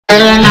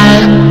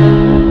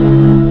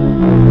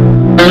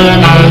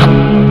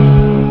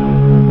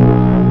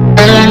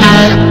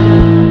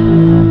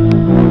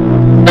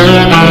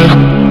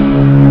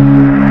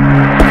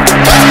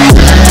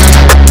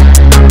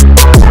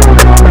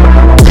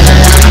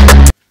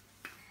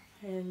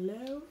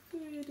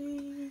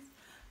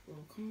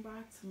welcome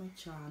back to my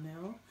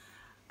channel.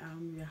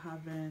 We're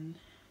having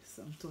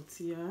some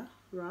tortilla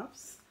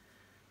wraps.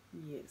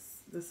 Yes,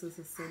 this is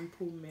a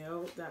simple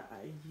meal that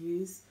I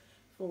use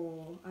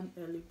for an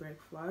early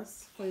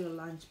breakfast, for your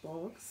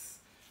lunchbox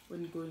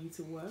when going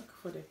to work.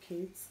 For the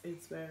kids,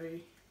 it's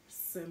very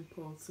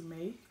simple to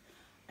make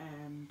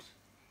and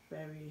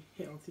very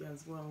healthy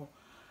as well.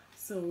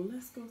 So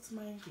let's go to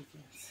my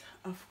ingredients.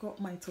 I've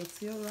got my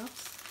tortilla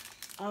wraps.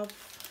 I've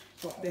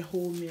got the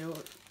wholemeal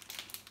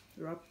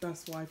wrap,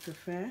 that's what I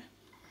prefer.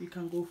 You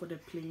can go for the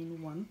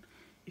plain one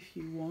if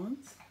you want.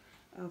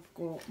 I've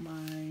got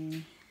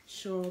my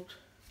chopped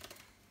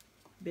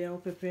bell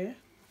pepper.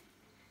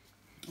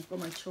 I've got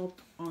my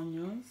chopped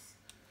onions.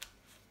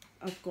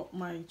 I've got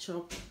my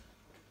chopped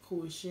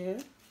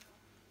courgette.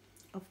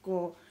 I've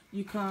got,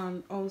 you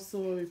can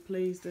also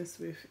replace this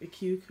with a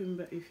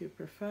cucumber if you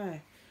prefer.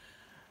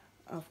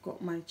 I've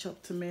got my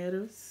chopped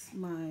tomatoes,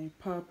 my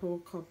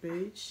purple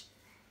cabbage,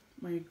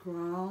 my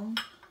ground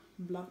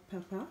black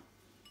pepper.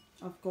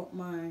 I've got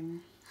my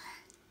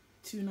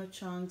tuna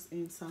chunks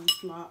in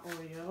sunflower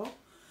oil.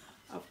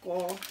 I've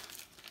got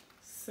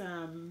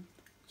some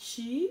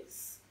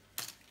cheese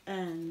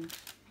and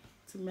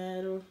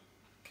tomato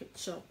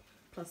ketchup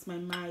plus my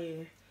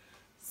mayo.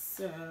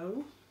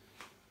 So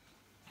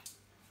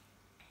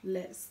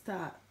let's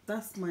start.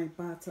 That's my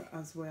batter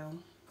as well.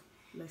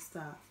 Let's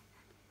start.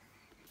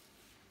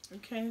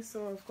 Okay,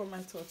 so I've got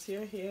my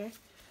tortilla here.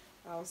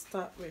 I'll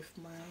start with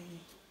my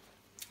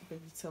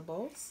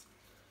vegetables.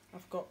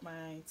 I've got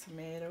my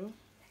tomato.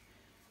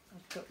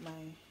 I've got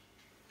my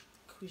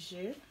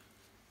courgette.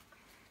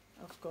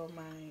 I've got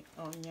my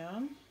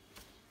onion.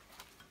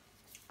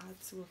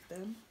 Add 2 of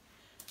them.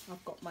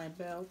 I've got my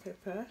bell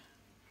pepper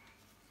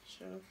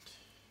chopped.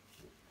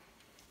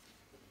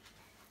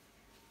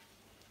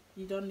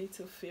 You don't need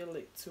to fill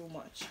it too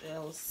much,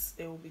 else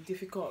it will be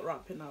difficult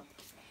wrapping up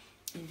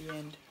in the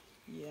end.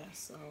 Yeah,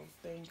 so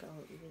I think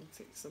I'll even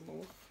take some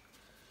off.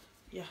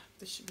 Yeah,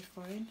 this should be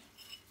fine.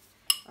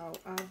 I'll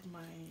add my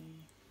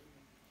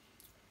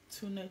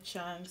tuna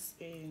chunks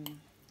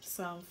in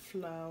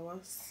sunflower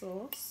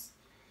sauce,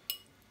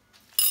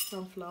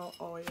 sunflower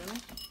oil.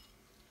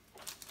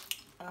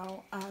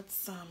 I'll add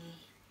some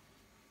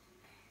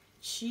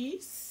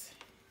cheese.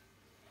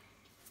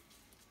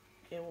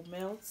 It will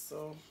melt,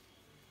 so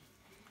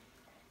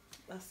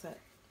that's it.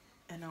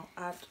 And I'll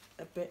add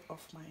a bit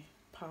of my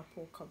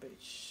purple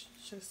cabbage,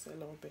 just a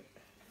little bit.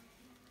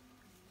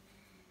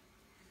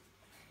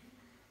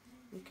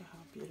 Look at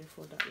how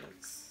beautiful that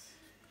looks.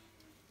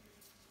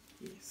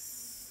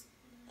 Yes.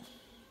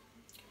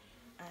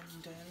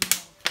 And then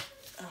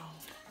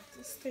at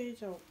this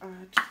stage I'll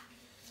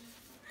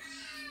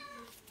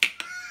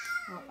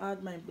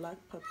add my black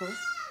pepper.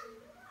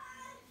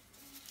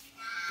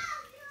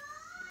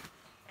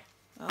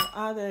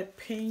 I'll add a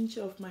pinch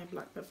of my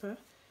black pepper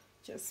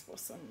just for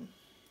some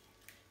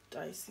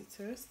dicey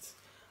taste.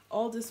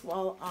 All this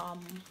while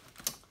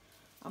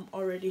I'm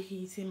already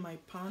heating my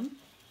pan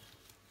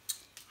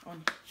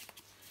on,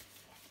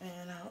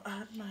 and I'll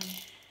add my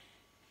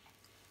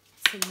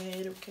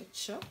tomato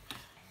ketchup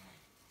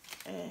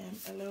and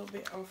a little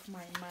bit of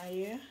my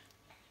mayo.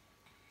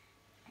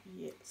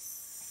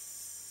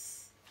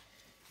 Yes,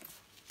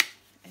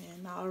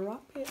 and I'll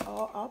wrap it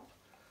all up.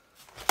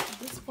 At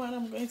this point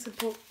I'm going to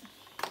put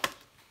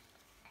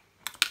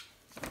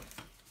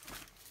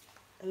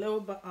a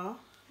little butter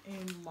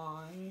in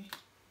my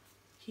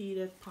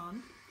heated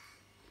pan.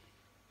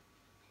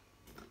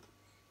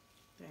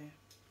 There,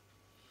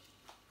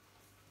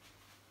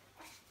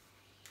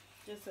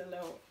 just a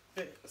little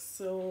bit,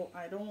 so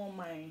I don't want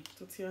my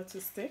tortilla to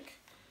stick,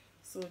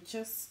 so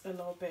just a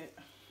little bit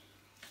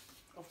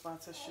of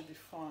butter should be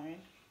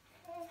fine.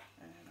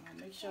 And I'll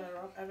make sure I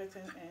rub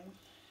everything in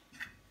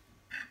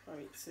for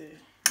it to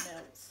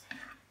melt.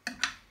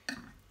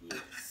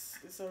 Yes,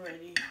 it's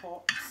already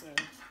hot, so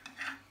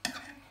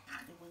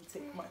it won't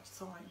take much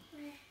time.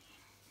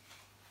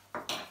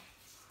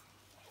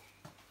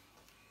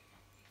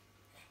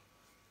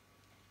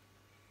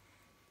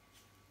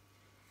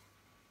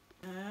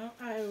 Now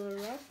I will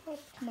wrap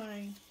up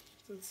my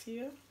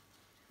tortilla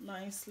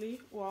nicely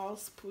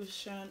whilst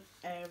pushing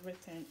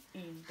everything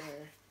in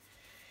there.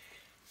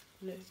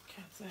 Look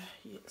at that,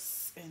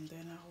 yes, and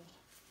then I'll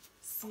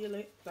seal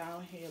it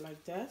down here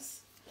like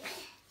this,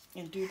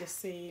 and do the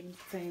same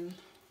thing.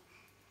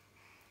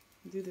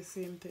 Do the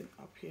same thing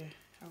up here.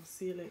 I'll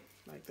seal it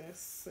like this,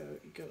 so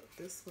it goes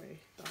this way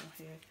down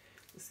here.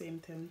 The same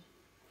thing,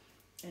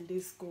 and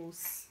this goes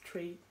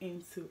straight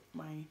into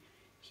my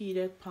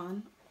heated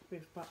pan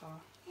with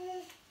butter.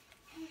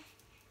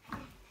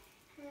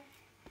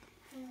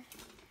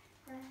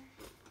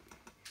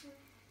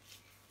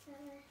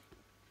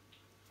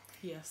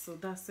 Yeah, so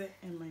that's it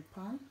in my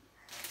pan.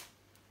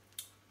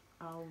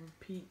 I'll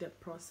repeat the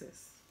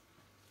process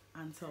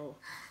until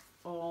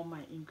all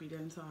my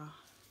ingredients are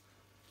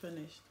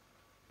finished.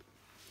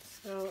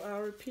 So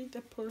I'll repeat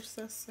the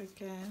process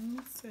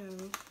again. So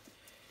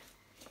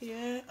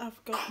here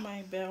I've got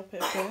my bell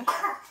pepper.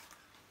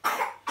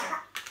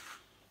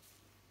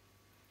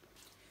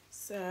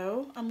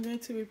 So I'm going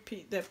to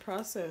repeat the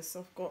process.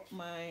 I've got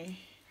my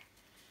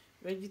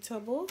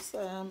vegetables.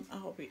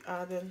 I'll be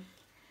adding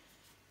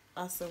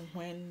as and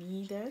when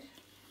needed.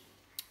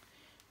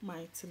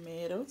 My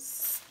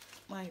tomatoes,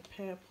 my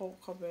purple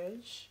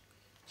cabbage,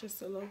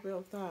 just a little bit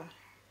of that,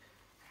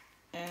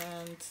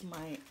 and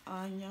my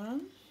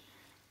onion.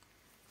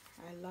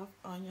 I love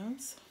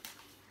onions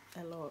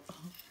a lot.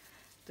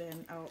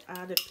 Then I'll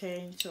add a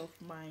pinch of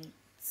my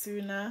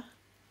tuna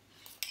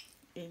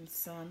in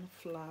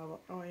sunflower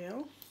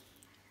oil.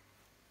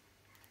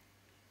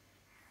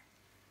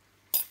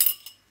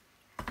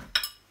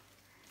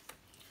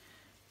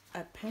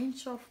 A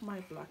pinch of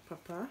my black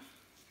pepper,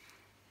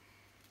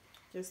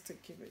 just to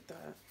give it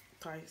that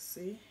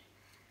spicy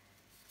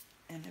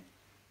and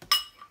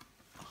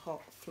a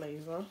hot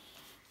flavor.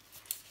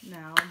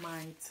 Now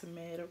my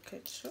tomato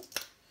ketchup.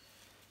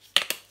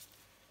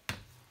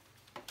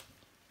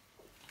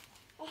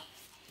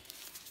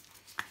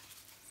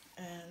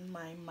 And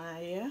my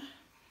mayo.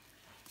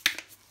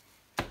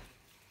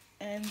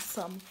 And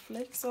some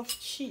flakes of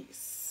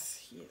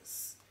cheese.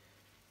 Yes,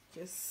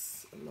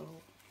 just a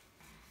little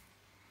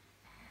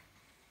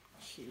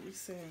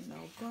cheese. And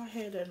I'll go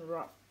ahead and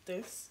wrap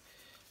this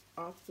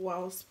up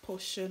whilst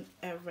pushing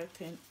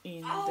everything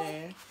in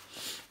there.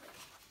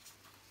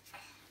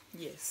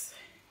 Yes,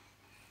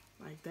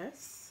 like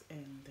this.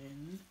 And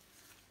then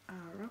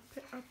I'll wrap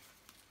it up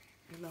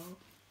below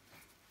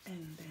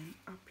and then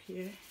up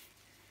here,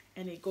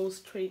 and it goes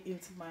straight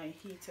into my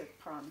heated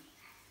pan.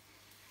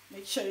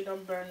 Make sure you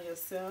don't burn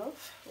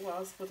yourself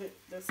whilst putting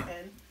this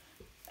in,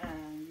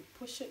 and you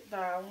push it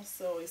down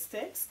so it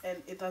sticks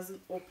and it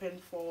doesn't open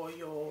for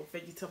your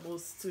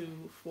vegetables to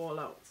fall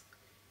out.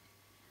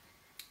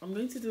 I'm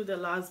going to do the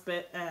last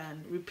bit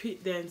and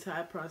repeat the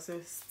entire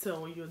process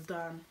till you're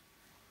done.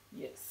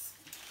 Yes.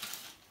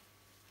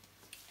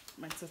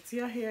 My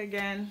tortilla here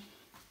again.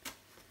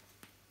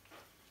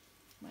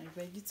 My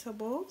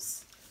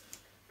vegetables.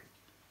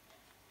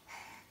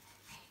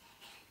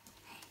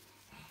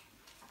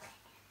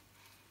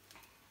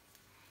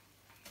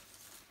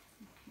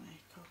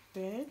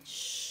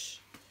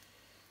 Cabbage,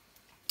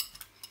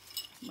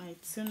 my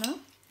tuna,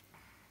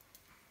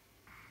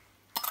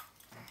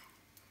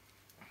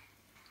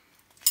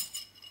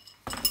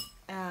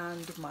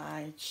 and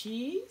my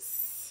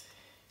cheese.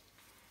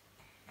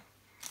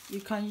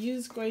 You can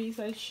use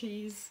grated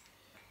cheese,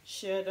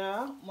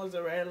 cheddar,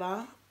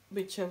 mozzarella,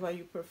 whichever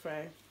you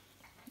prefer.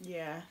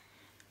 Yeah,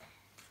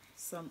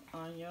 some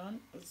onion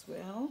as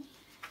well,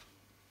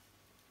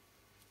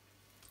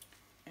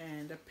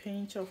 and a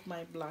pinch of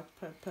my black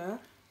pepper.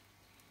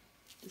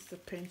 Just a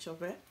pinch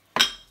of it,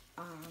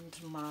 and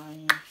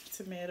my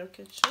tomato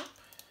ketchup,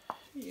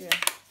 yeah,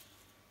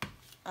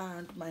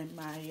 and my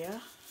mayo.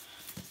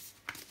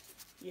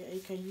 Yeah, you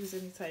can use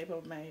any type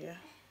of mayo.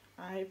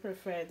 I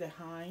prefer the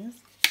Heinz.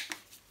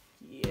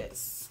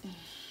 Yes.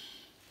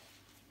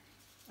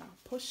 I'll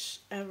push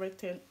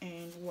everything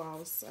in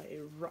whilst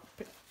I wrap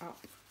it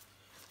up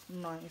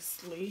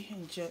nicely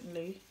and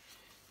gently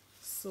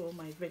so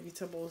my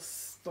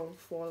vegetables don't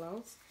fall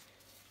out.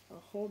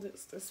 I'll hold it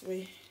this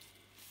way,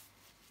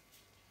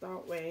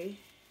 that way,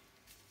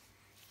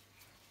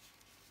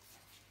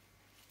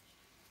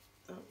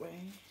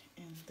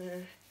 and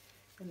there,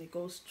 and it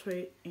goes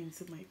straight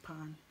into my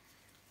pan.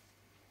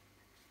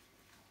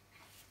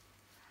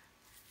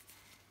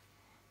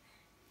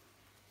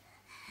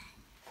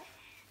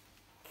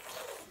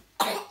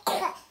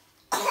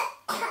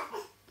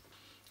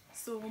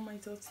 So my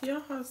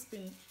tortilla has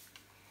been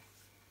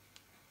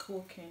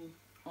cooking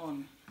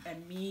on a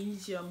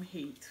medium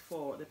heat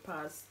for the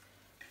past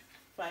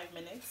 5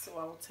 minutes, so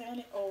I'll turn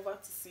it over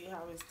to see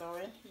how it's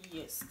doing.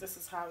 Yes, this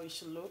is how it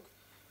should look.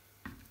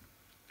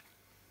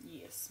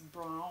 Yes,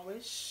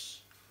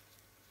 brownish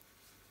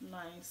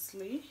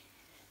nicely.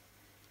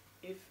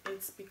 If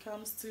it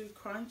becomes too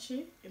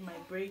crunchy, it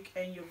might break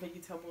and your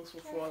vegetables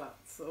will fall out.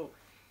 So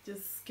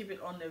just keep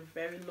it on a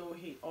very low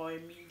heat or a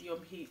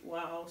medium heat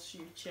whilst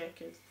you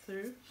check it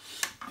through.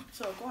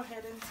 So I'll go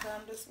ahead and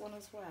turn this one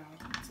as well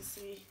to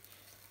see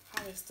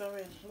how it's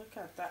doing. Look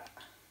at that.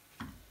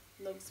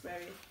 Looks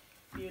very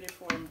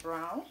beautiful and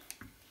brown.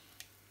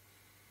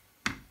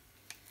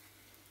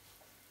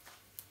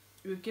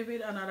 We'll give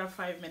it another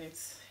 5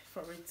 minutes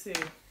for it to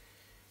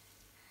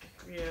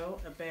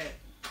grill a bit.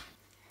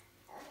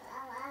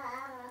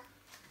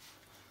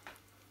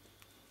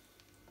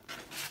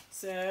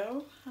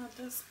 So at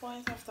this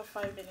point, after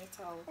 5 minutes,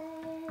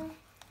 I'll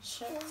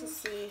check to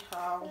see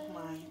how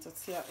my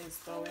tortilla is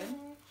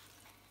doing.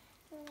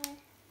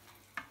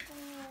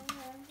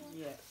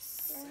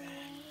 Yes,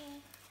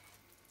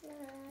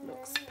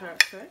 looks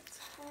perfect.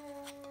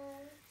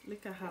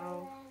 Look at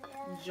how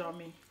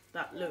yummy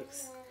that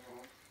looks.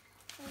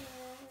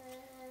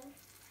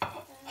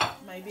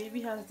 My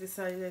baby has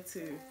decided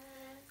to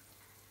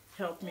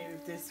help me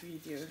with this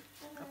video.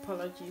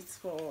 Apologies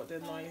for the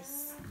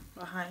noise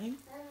behind.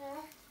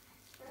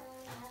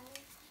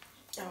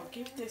 I'll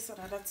give this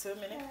another 2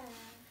 minutes.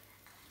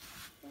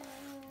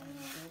 And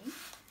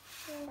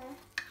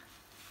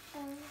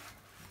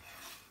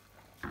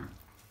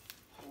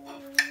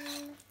then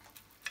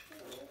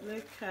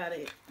at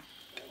it.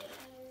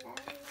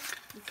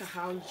 Look at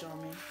how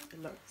yummy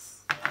it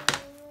looks.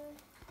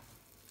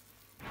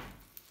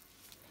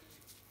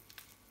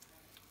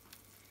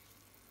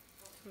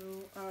 So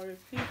I'll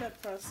repeat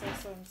that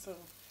process until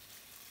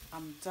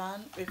I'm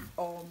done with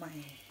all my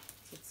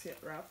tortilla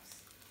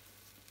wraps.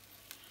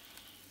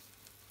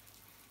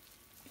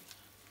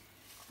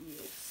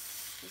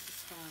 Yes, this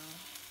is how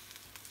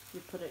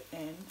you put it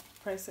in.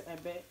 Press it a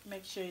bit.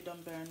 Make sure you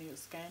don't burn your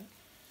skin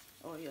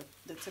or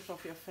the tip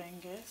of your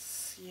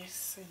fingers.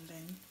 Yes, and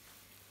then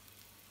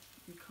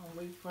you can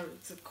wait for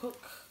it to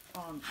cook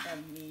on a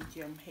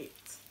medium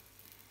heat.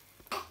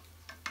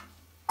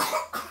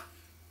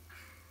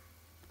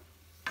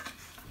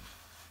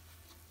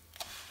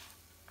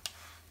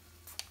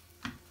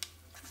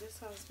 This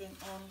has been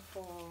on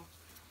for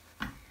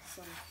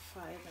some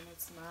 5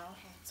 minutes now.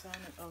 I'll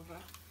turn it over.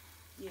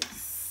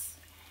 Yes,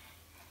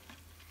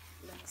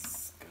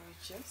 looks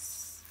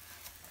gorgeous.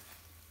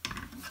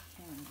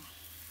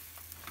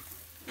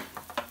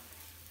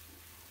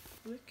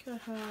 Look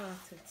at how our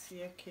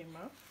tortilla came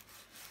up.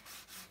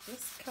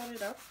 Just cut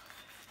it up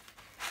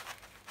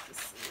to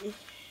see.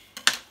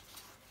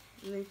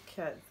 Look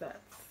at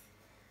that.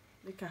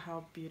 Look at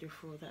how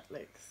beautiful that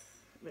looks.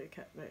 Look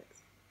at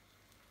this.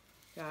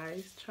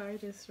 Guys, try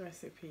this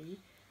recipe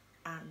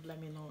and let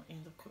me know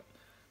in the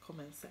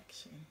comment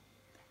section.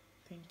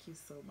 Thank you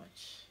so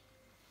much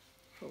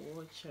for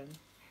watching.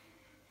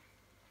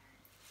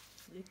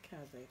 Look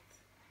at it.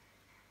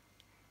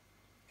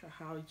 Look at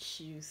how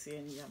juicy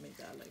and yummy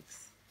that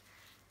looks.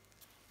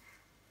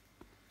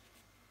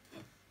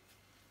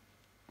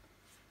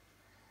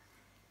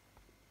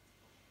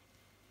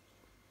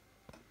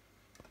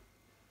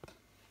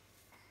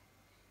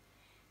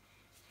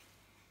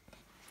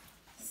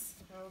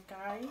 So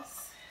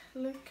guys,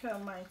 look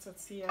at my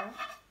tortilla.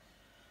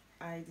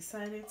 I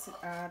decided to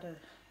add a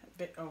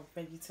bit of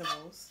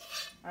vegetables.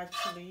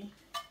 Actually,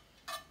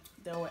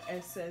 there were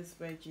excess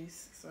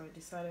veggies, so I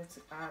decided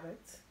to add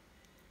it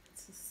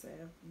to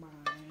serve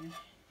my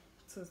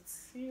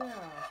tortilla.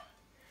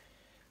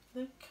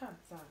 Look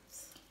at that.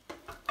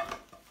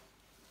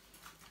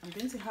 I'm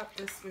going to have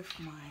this with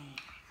my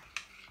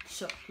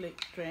chocolate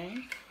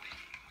drink.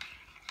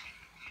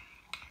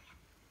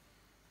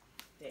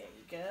 There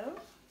you go.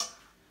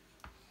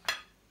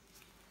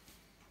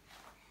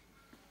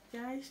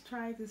 Guys,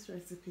 try this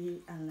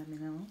recipe and let me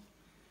know.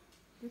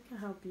 Look at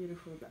how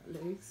beautiful that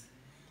looks.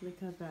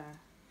 Look at that.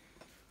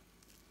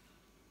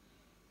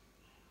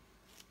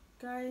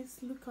 Guys,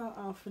 look at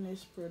our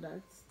finished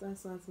product.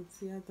 That's our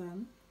tortilla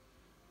done.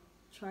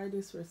 Try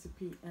this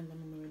recipe and let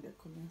me know in the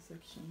comment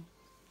section.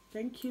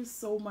 Thank you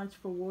so much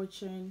for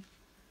watching.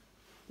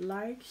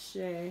 Like,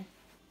 share,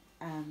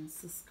 and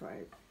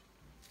subscribe.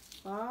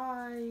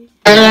 Bye.